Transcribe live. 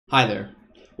Hi there.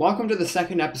 Welcome to the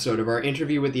second episode of our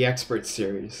Interview with the Experts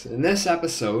series. In this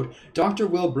episode, Dr.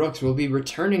 Will Brooks will be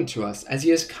returning to us as he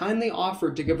has kindly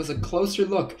offered to give us a closer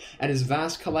look at his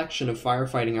vast collection of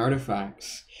firefighting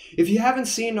artifacts. If you haven't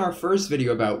seen our first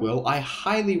video about Will, I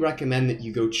highly recommend that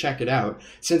you go check it out,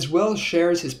 since Will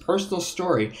shares his personal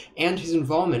story and his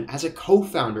involvement as a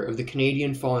co-founder of the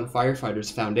Canadian Fallen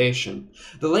Firefighters Foundation.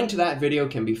 The link to that video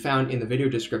can be found in the video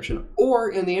description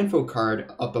or in the info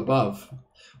card up above.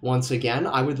 Once again,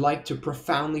 I would like to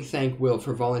profoundly thank Will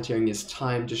for volunteering his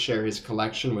time to share his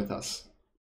collection with us.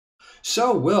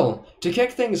 So, Will, to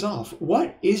kick things off,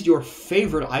 what is your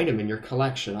favorite item in your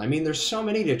collection? I mean, there's so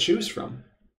many to choose from.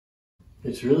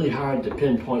 It's really hard to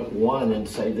pinpoint one and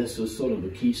say this is sort of the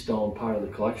keystone part of the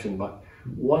collection, but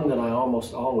one that I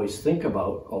almost always think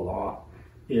about a lot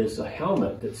is a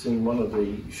helmet that's in one of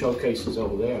the showcases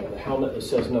over there, the helmet that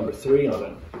says number 3 on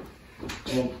it.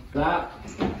 And that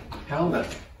helmet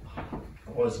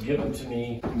was given to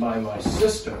me by my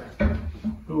sister,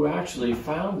 who actually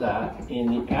found that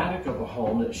in the attic of a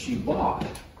home that she bought.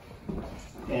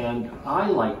 And I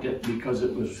liked it because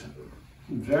it was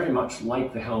very much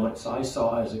like the helmets I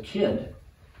saw as a kid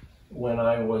when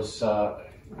I was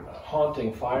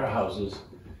haunting firehouses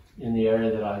in the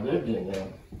area that I lived in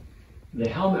then. The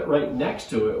helmet right next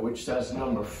to it, which says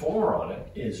number 4 on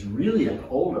it, is really an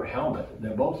older helmet.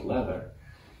 They're both leather.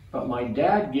 But my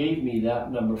dad gave me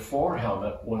that number 4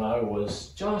 helmet when I was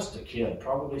just a kid,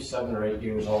 probably 7 or 8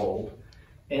 years old.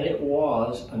 And it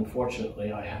was,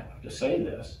 unfortunately, I have to say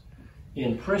this,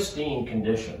 in pristine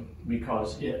condition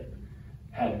because it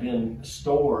had been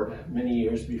stored many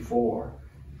years before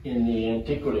in the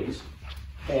antiquities.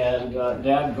 And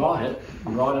Dad got it,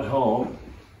 brought it home,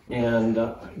 and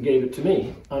gave it to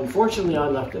me. Unfortunately, I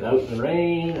left it out in the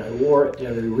rain. I wore it to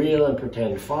every real and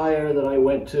pretend fire that I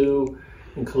went to,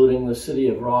 including the city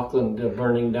of Rockland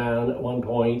burning down at one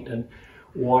point, and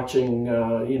watching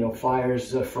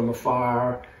fires from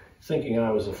afar, thinking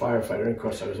I was a firefighter. And of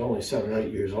course, I was only 7 or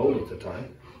 8 years old at the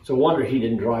time. So wonder he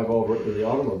didn't drive over it with the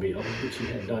automobile, which he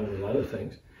had done with other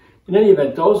things. In any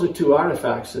event, those are 2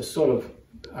 artifacts that sort of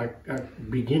are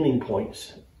beginning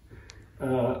points.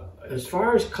 As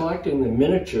far as collecting the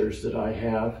miniatures that I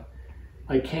have,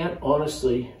 I can't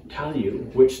honestly tell you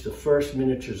which the first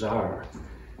miniatures are.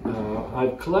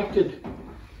 I've collected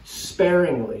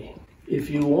sparingly. If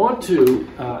you want to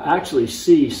actually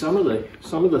see some of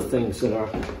the things that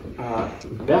are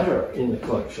better in the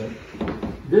collection,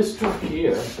 this truck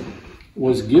here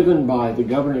was given by the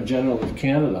Governor General of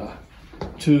Canada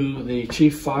to the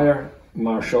Chief Fire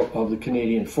Marshal of the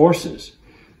Canadian Forces.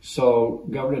 So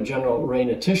Governor General Ray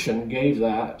Natition gave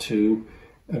that to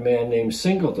a man named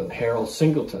Singleton, Harold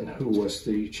Singleton, who was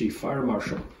the Chief Fire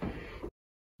Marshal.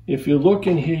 If you look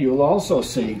in here, you'll also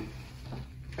see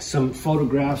some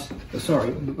photographs,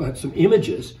 some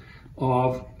images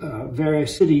of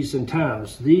various cities and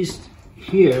towns. These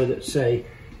here that say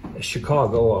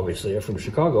Chicago, obviously are from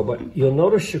Chicago, but you'll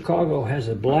notice Chicago has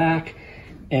a black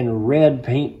and red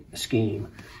paint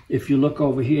scheme. If you look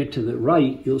over here to the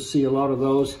right, you'll see a lot of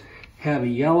those have a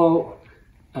yellow,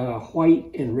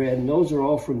 white, and red, and those are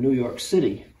all from New York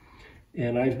City.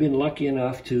 And I've been lucky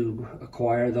enough to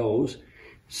acquire those.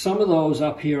 Some of those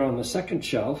up here on the second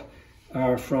shelf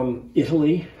are from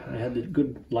Italy. I had the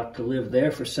good luck to live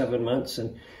there for 7 months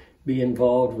and be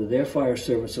involved with their fire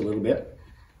service a little bit.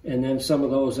 And then some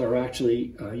of those are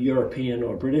actually European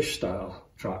or British style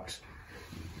trucks.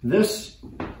 This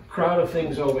crowd of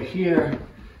things over here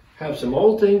have some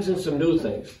old things and some new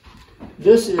things.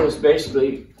 This is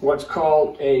basically what's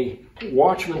called a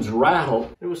watchman's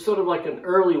rattle. It was sort of like an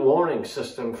early warning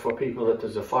system for people that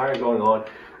there's a fire going on,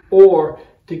 or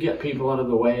to get people out of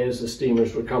the way as the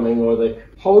steamers were coming, or the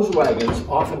hose wagons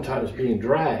oftentimes being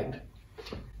dragged.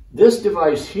 This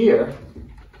device here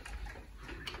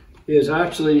is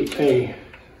actually a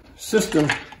system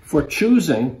for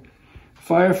choosing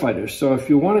firefighters. So if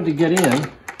you wanted to get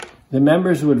in, the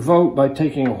members would vote by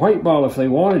taking a white ball if they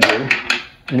wanted you,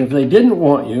 and if they didn't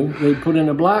want you, they'd put in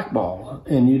a black ball.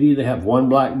 And you'd either have 1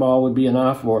 black ball would be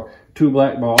enough, or 2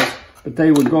 black balls. But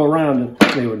they would go around and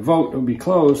they would vote, it would be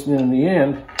closed, and then in the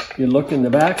end, you look in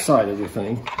the back side of the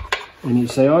thing, and you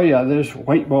say, oh yeah, there's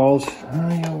white balls. Oh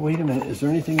yeah, wait a minute, is there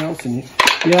anything else in here?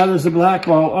 Yeah, there's a black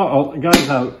ball. Uh-oh, the guy's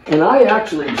out. And I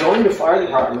actually joined the fire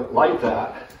department like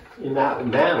that, in that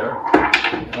manner,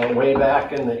 way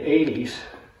back in the 80s,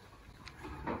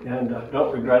 and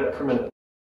don't regret it for a minute.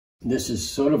 This is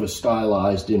sort of a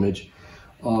stylized image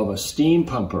of a steam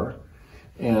pumper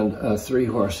and a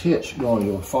 3-horse hitch going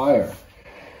to a fire.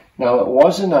 Now, it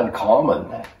wasn't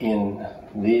uncommon in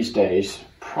these days,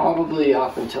 probably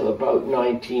up until about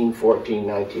 1914,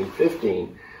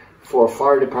 1915, for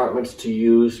fire departments to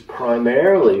use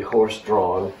primarily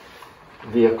horse-drawn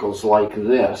vehicles like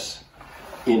this.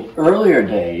 In earlier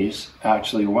days,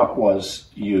 actually what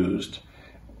was used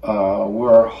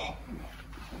were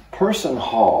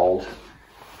person-hauled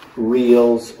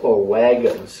reels or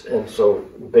wagons, and so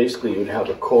basically you'd have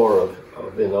a corps of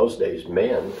in those days,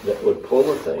 men that would pull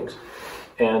the things,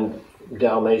 and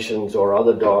Dalmatians or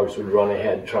other dogs would run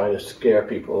ahead trying to scare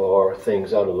people or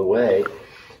things out of the way,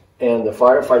 and the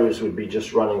firefighters would be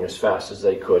just running as fast as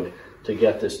they could to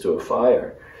get this to a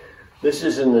fire. This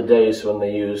is in the days when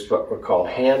they used what were called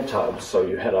hand tubs, so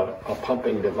you had a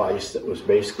pumping device that was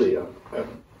basically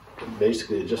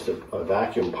just a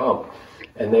vacuum pump,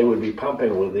 and they would be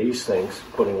pumping with these things,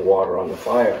 putting water on the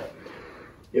fire.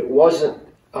 It wasn't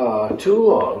too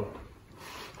long,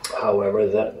 however,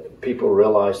 that people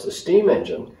realized the steam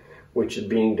engine, which is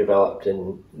being developed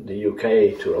in the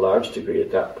UK to a large degree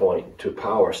at that point to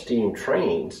power steam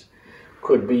trains,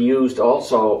 could be used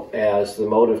also as the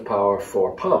motive power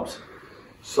for pumps.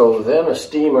 So then a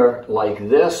steamer like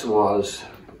this was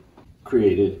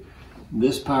created.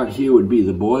 This part here would be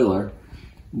the boiler.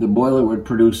 The boiler would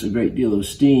produce a great deal of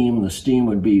steam. The steam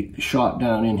would be shot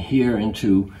down in here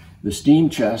into the steam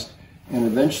chest, and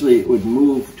eventually it would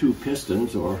move two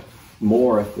pistons, or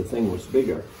more if the thing was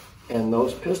bigger. And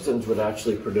those pistons would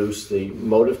actually produce the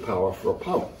motive power for a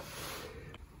pump.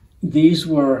 These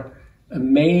were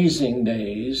amazing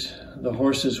days. The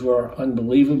horses were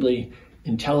unbelievably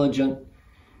intelligent.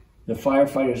 The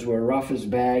firefighters were rough as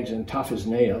bags and tough as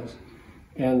nails.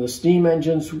 And the steam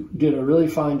engines did a really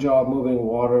fine job moving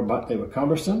water, but they were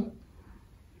cumbersome.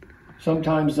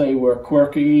 Sometimes they were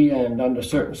quirky, and under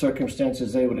certain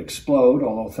circumstances they would explode,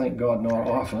 although thank God not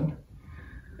often.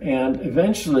 And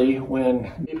eventually,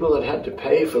 when people that had to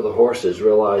pay for the horses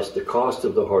realized the cost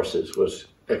of the horses was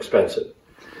expensive,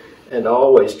 and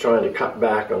always trying to cut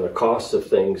back on the costs of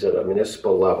things at a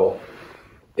municipal level,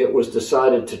 it was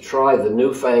decided to try the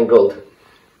newfangled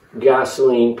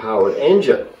gasoline-powered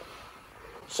engine.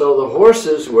 So the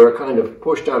horses were kind of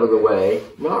pushed out of the way,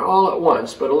 not all at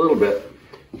once, but a little bit.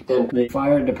 And the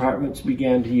fire departments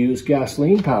began to use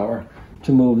gasoline power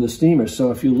to move the steamers.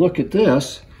 So if you look at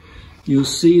this, you'll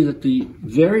see that the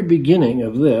very beginning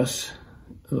of this,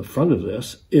 the front of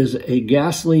this, is a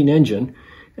gasoline engine.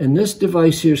 And this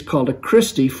device here is called a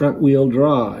Christie front-wheel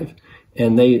drive.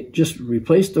 And they just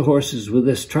replaced the horses with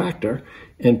this tractor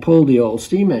and pulled the old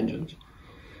steam engines.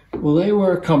 Well, they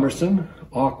were cumbersome,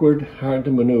 awkward, hard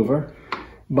to maneuver,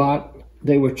 but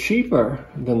they were cheaper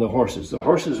than the horses. The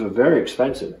horses were very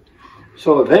expensive.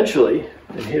 So eventually,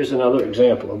 and here's another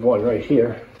example of one right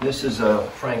here. This is a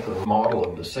Franklin model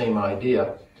of the same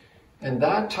idea. And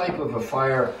that type of a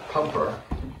fire pumper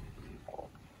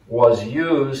was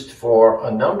used for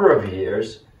a number of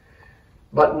years,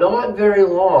 but not very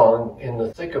long in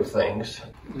the thick of things.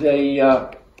 They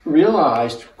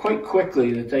realized quite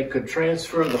quickly that they could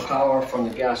transfer the power from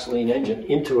the gasoline engine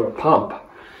into a pump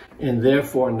and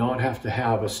therefore not have to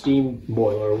have a steam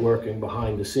boiler working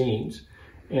behind the scenes.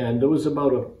 And there was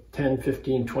about a 10,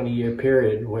 15, 20-year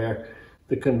period where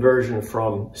the conversion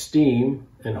from steam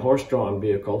and horse-drawn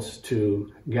vehicles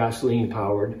to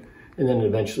gasoline-powered and then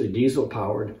eventually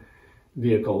diesel-powered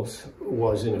vehicles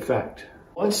was in effect.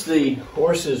 Once the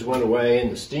horses went away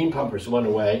and the steam pumpers went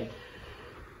away,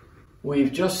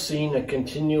 we've just seen a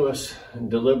continuous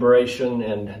deliberation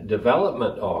and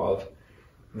development of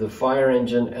the fire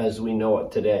engine as we know it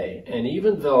today. And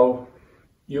even though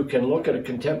you can look at a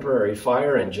contemporary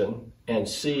fire engine and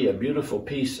see a beautiful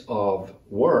piece of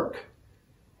work,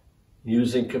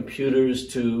 using computers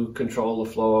to control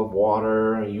the flow of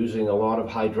water, using a lot of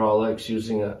hydraulics,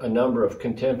 using a number of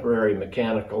contemporary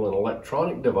mechanical and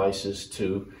electronic devices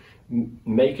to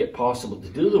make it possible to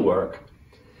do the work,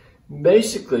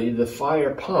 basically the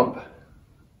fire pump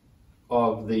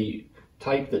of the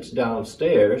type that's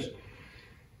downstairs,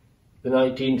 the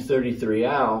 1933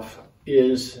 Alf,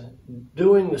 is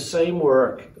doing the same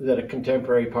work that a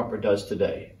contemporary pumper does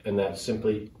today, and that's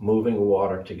simply moving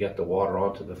water to get the water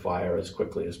onto the fire as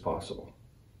quickly as possible.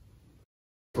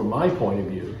 From my point of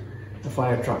view, the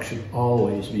fire truck should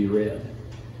always be red.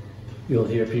 You'll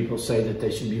hear people say that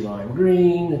they should be lime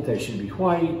green, that they should be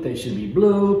white, they should be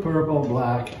blue, purple,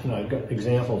 black, and I've got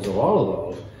examples of all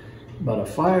of those, but a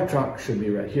fire truck should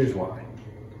be red. Here's why.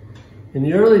 In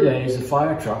the early days, the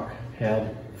fire truck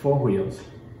had 4 wheels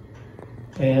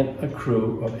and a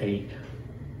crew of 8.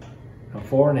 Now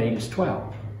 4 and 8 is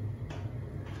 12.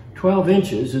 12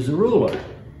 inches is a ruler.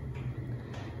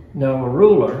 Now a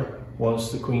ruler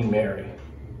was the Queen Mary.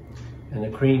 and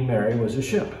the Queen Mary was a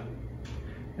ship.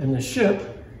 And the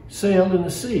ship sailed in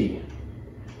the sea.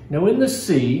 Now in the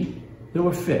sea, there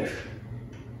were fish.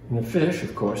 And the fish,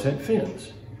 of course, had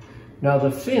fins. Now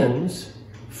the Finns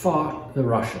fought the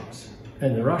Russians.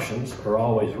 And the Russians are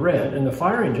always red, and the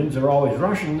fire engines are always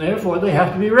Russian, therefore they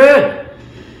have to be red.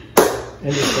 End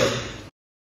of story.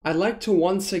 I'd like to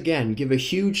once again give a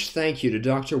huge thank you to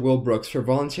Dr. Will Brooks for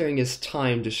volunteering his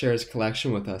time to share his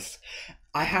collection with us.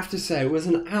 I have to say, it was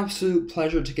an absolute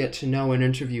pleasure to get to know and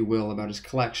interview Will about his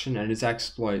collection and his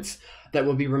exploits that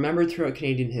will be remembered throughout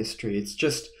Canadian history. It's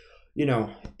just, you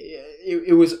know,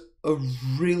 it was a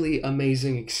really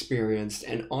amazing experience,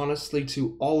 and honestly,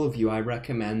 to all of you, I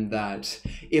recommend that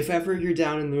if ever you're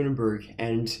down in Lunenburg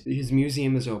and his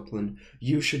museum is open,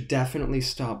 you should definitely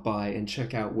stop by and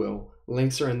check out Will.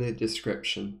 Links are in the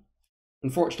description.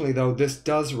 Unfortunately though, this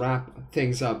does wrap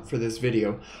things up for this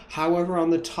video. However, on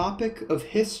the topic of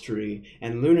history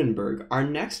and Lunenburg, our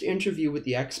next interview with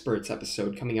the experts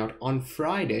episode coming out on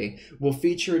Friday will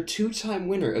feature a two-time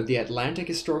winner of the Atlantic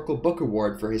Historical Book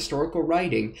Award for historical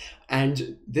writing,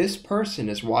 and this person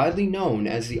is widely known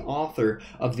as the author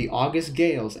of the August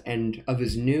Gales and of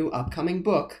his new upcoming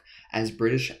book, As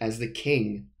British as the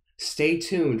King. Stay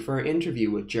tuned for our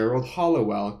interview with Gerald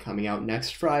Hollowell coming out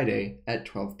next Friday at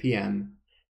 12 p.m.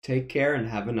 Take care and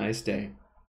have a nice day.